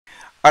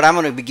Alright, I'm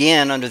going to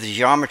begin under the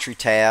Geometry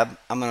tab.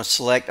 I'm going to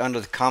select under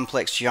the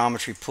Complex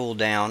Geometry pull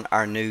down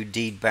our new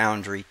Deed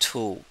Boundary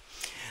tool.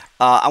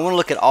 I want to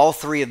look at all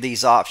three of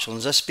these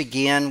options. Let's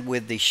begin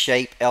with the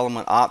Shape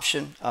Element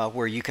option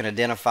where you can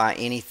identify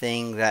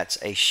anything that's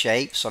a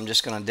shape. So I'm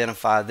just going to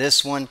identify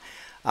this one.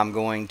 I'm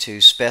going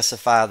to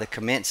specify the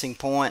commencing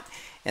point,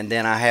 and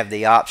then I have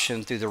the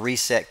option through the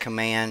Reset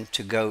command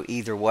to go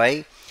either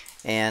way.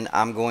 And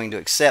I'm going to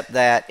accept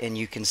that, and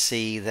you can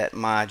see that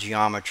my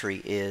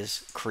geometry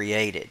is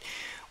created.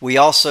 We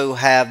also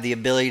have the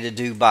ability to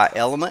do by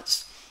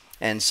elements,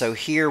 and so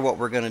here what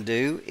we're going to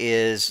do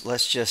is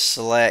let's just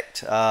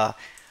select I'll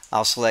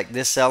select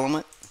this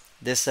element,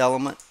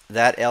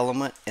 that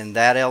element, and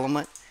that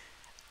element.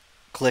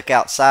 Click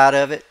outside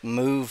of it,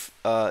 move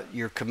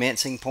your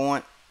commencing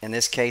point. In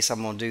this case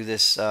I'm going to do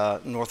this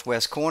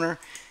northwest corner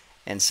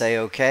and say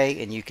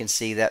OK, and you can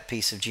see that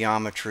piece of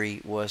geometry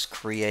was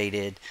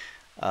created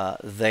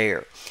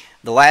there.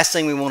 The last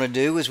thing we want to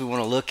do is we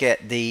want to look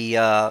at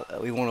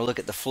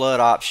the flood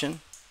option,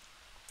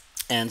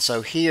 and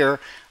so here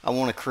I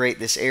want to create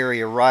this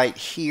area right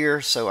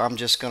here, so I'm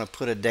just going to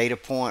put a data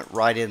point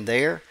right in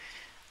there.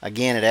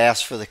 Again, it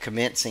asks for the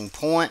commencing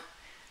point,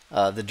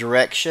 the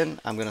direction.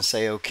 I'm going to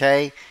say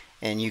OK,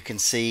 and you can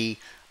see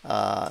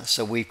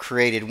so we've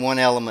created one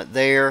element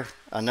there,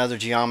 another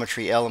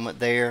geometry element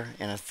there,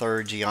 and a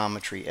third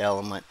geometry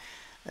element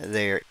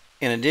there.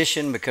 In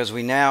addition, because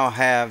we now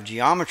have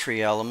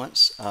geometry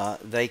elements,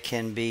 they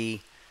can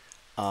be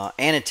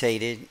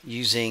annotated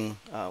using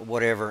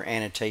whatever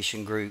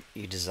annotation group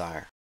you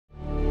desire.